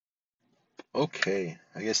Okay,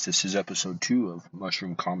 I guess this is episode 2 of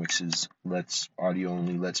Mushroom Comics' audio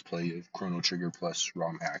only Let's Play of Chrono Trigger plus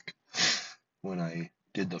RomHack. When I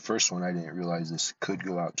did the first one, I didn't realize this could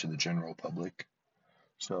go out to the general public.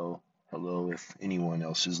 So, hello if anyone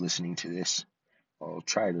else is listening to this. I'll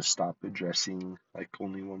try to stop addressing like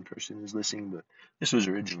only one person is listening, but this was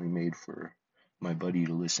originally made for my buddy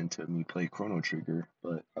to listen to me play Chrono Trigger,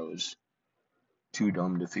 but I was too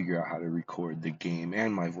dumb to figure out how to record the game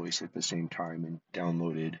and my voice at the same time and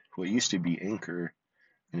downloaded what used to be Anchor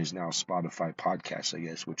and is now Spotify Podcast, I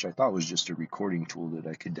guess, which I thought was just a recording tool that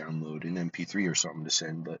I could download an MP3 or something to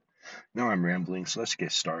send, but now I'm rambling, so let's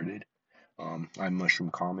get started. I'm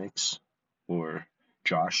Mushroom Comics, or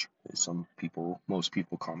Josh, as most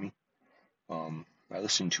people call me. I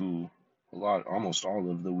listen to almost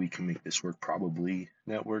all of the We Can Make This Work Probably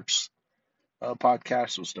networks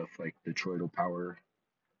podcasts, so stuff like the Troidal Power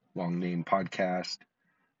long name podcast,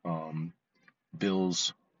 um,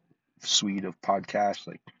 Bill's suite of podcasts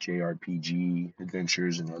like JRPG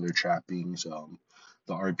Adventures and Other Trappings,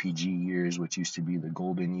 the RPG Years, which used to be the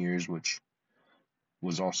Golden Years, which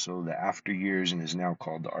was also the After Years and is now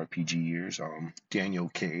called the RPG Years. Daniel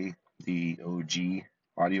K, the OG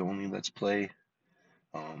audio only Let's Play,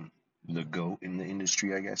 um, the GOAT in the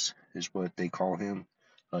industry, I guess, is what they call him.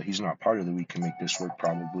 He's not part of the We Can Make This Work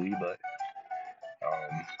probably, but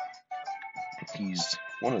um, he's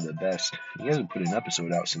one of the best. He hasn't put an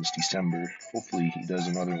episode out since December. Hopefully he does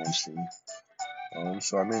another one soon.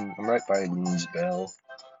 So I'm right by Lean's Bell.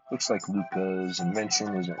 Looks like Luca's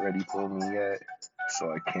invention isn't ready for me yet,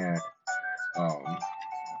 so I can't um,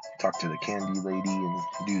 talk to the candy lady and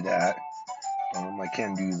do that. I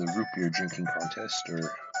can do the root beer drinking contest, or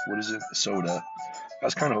what is it, soda. I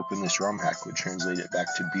was kind of hoping this rum hack would translate it back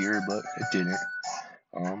to beer, but it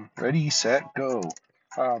didn't. Ready, set, go.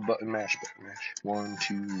 Button mash, button mash. 1,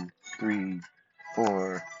 2, 3,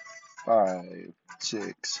 4, 5,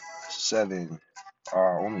 6, 7.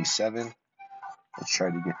 Only 7. Let's try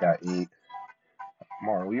to get that 8.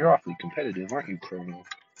 Marl, you're awfully competitive, aren't you, Chrono?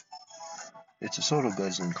 It's a soda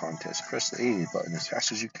guzzling contest. Press the A button as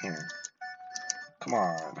fast as you can. Come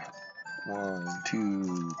on. 1,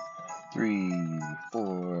 2, 3,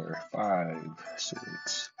 4, 5,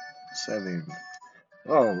 6, 7.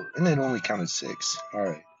 Oh, and it only counted 6.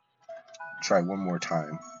 Alright. Try one more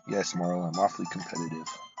time. Yes, Marl, I'm awfully competitive.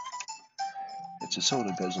 It's a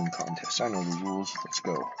soda guzzling contest. I know the rules. Let's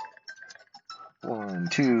go. 1,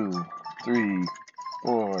 2, 3,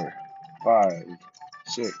 4, 5,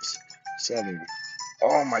 6, 7.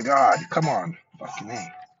 Oh my god, come on. Fucking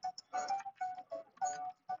A.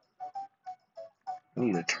 I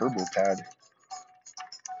need a turbo pad.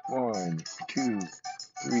 1, 2,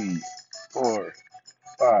 3, 4,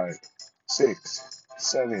 5, 6,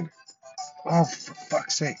 7. Oh, for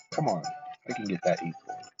fuck's sake. Come on. I can get that 8th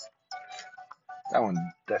one. That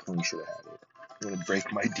one definitely should have had it. I'm going to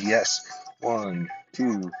break my DS. 1,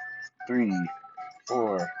 2, 3,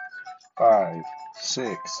 4, 5,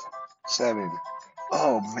 6, 7.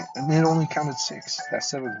 Oh, man. And it only counted 6. That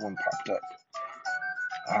 7th one popped up.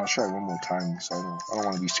 I'll try one more time so I don't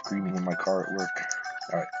want to be screaming in my car at work.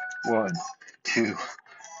 Alright. 1, 2,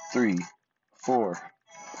 3, 4,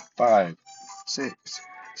 5, 6,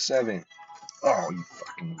 7. Oh, you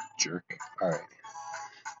fucking jerk. Alright.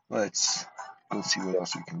 Let's go see what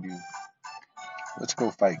else we can do. Let's go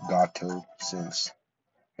fight Gato, since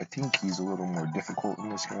I think he's a little more difficult in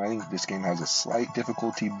this game. I think this game has a slight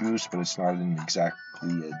difficulty boost, but it's not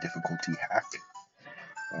exactly a difficulty hack.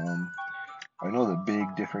 I know the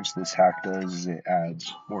big difference this hack does is it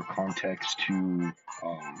adds more context to,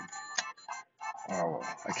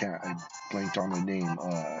 I blanked on the name,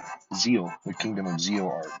 Zeal, the Kingdom of Zeal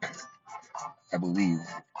arc, I believe.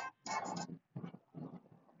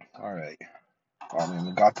 Alright. Oh man,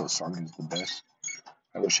 the Gato song is the best.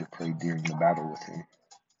 I wish it played during the battle with him.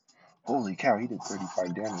 Holy cow, he did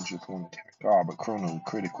 35 damage with one attack. But Chrono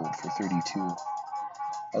critical for 32.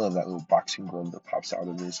 I love that little boxing glove that pops out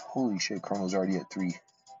of this. Holy shit, Chrono's already at 3.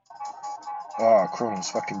 Chrono's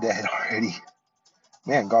fucking dead already.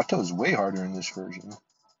 Man, Gato's way harder in this version.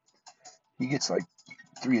 He gets like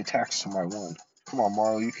 3 attacks to my 1. Come on,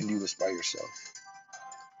 Marlo, you can do this by yourself.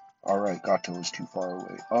 Alright, Gato is too far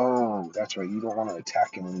away. Oh, that's right, you don't want to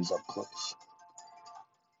attack him when he's up close.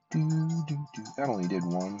 That only did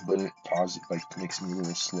 1, but it makes me a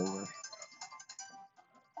little slower.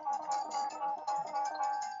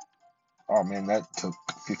 Oh man, that took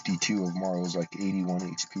 52 of Marl's 81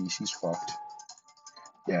 HP. She's fucked.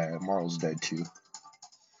 Yeah, Marl's dead too.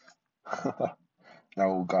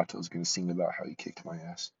 Now Gato's gonna sing about how he kicked my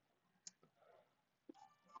ass.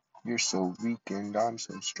 You're so weak and I'm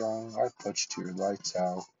so strong. I punched your lights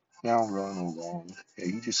out. Now run along. Yeah,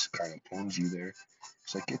 he just kind of phones you there.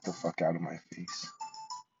 It's like, get the fuck out of my face.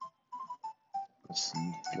 Let's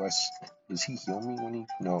see. Does he heal me when he?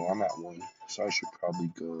 No, I'm at 1. So I should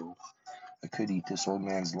probably go. I could eat this old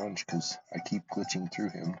man's lunch because I keep glitching through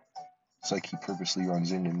him. It's like he purposely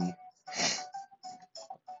runs into me.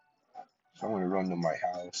 So I'm going to run to my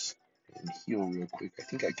house and heal real quick. I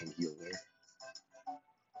think I can heal there.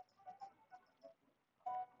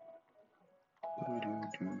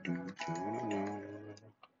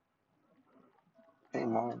 Hey,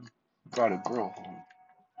 Mom. Got a girl home.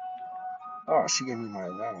 Oh, she gave me my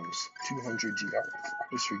allowance. 200 GR. I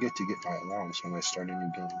always forget to get my allowance when I start a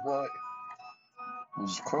new game. What?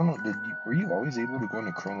 Was Chrono... Were you always able to go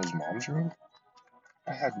into Chrono's mom's room?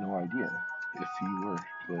 I had no idea if you were,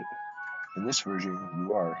 but in this version,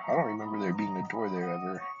 you are. I don't remember there being a door there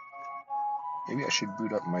ever. Maybe I should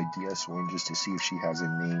boot up my DS one just to see if she has a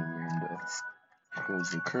name and close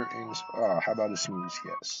the curtains. Ah, how about a snooze?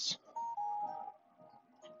 Yes.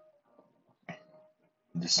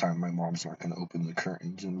 This time my mom's not going to open the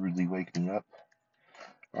curtains and rudely wake me up.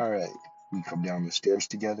 Alright, we come down the stairs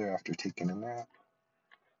together after taking a nap.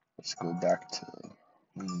 Let's go back to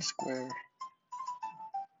Main Square.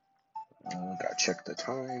 Gotta check the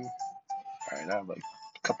time. Alright, I have like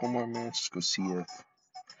a couple more minutes. Let's go see if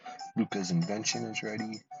Luca's invention is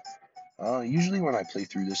ready. Usually when I play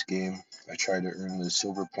through this game, I try to earn the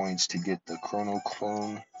silver points to get the Chrono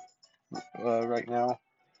clone right now.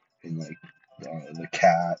 And like the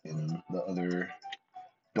cat and the other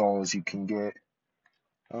dolls you can get.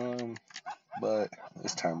 But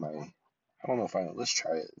this time I don't know if let's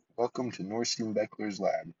try it. Welcome to Norstein Beckler's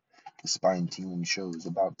lab. The Spine Team show is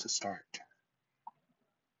about to start.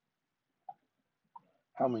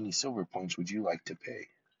 How many silver points would you like to pay?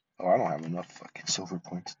 Oh, I don't have enough fucking silver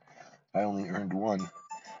points. I only earned 1.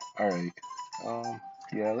 Alright.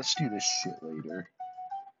 Yeah, let's do this shit later.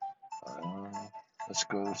 Let's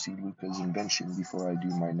go see Luca's invention before I do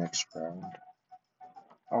my next round.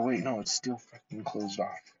 Oh wait, no, it's still fucking closed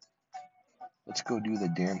off. Let's go do the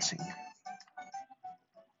dancing.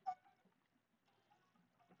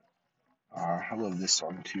 I love this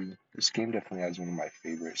song too. This game definitely has one of my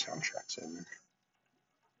favorite soundtracks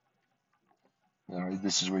ever.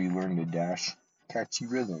 This is where you learn to dash. Catchy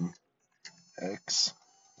rhythm. X.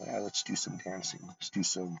 Yeah, let's do some dancing. Let's do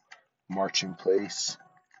some march in place.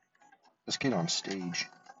 Let's get on stage.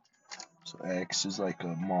 So X is like a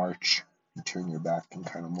march. You turn your back and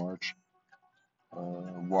kind of march.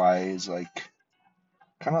 Y is like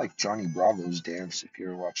kind of like Johnny Bravo's dance, if you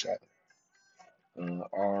ever watch that.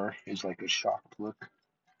 R is like a shocked look.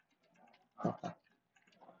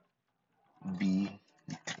 B.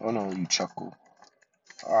 Oh no, you chuckle.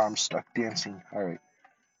 Oh, I'm stuck dancing. Alright,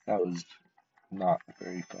 that was not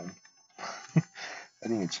very fun. I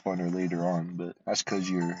think it's funner later on, but that's because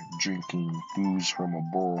you're drinking booze from a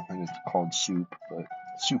bowl and it's called soup, but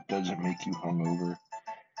soup doesn't make you hungover.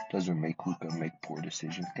 Doesn't make Luca make poor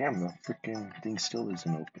decisions. Damn, the freaking thing still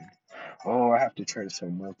isn't open. Oh, I have to try to sell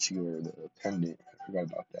Melchior the pendant. I forgot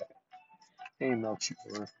about that. Hey, Melchior,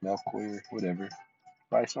 whatever.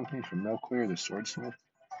 Buy something from Melchior the swordsmith?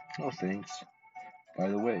 No thanks. By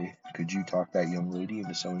the way, could you talk that young lady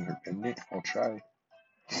into selling her pendant? I'll try.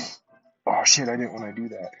 Oh shit, I didn't want to do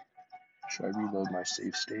that. Should I reload my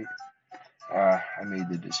save state? I made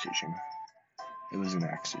the decision. It was an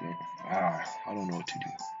accident. I don't know what to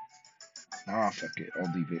do. Fuck it,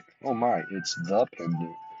 I'll leave it. Oh my, it's the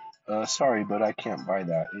pendant. Sorry, but I can't buy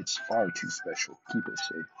that. It's far too special. Keep it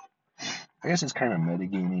safe. I guess it's kind of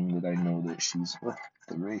metagaming that I know that she's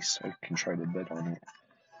the race. I can try to bet on it.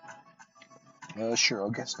 Sure,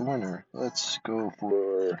 I'll guess the winner. Let's go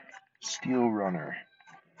for Steel Runner.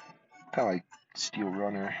 Kind of like Steel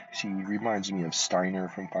Runner. She reminds me of Steiner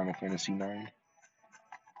from Final Fantasy IX.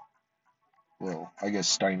 Well, I guess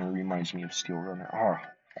Steiner reminds me of Steel Runner.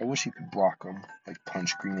 I wish he could block him, like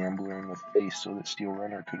punch Green Ambler in the face so that Steel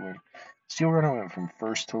Runner could win. Steel Runner went from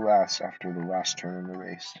first to last after the last turn in the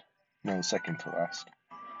race. No, second to last.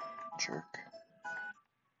 Jerk.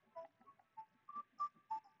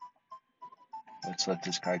 Let's let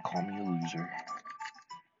this guy call me a loser.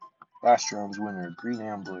 Last round's winner, Green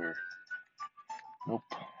Ambler.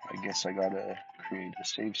 Nope, I guess I gotta create a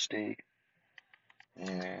save state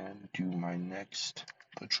and do my next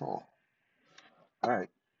patrol. Alright,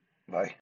 bye.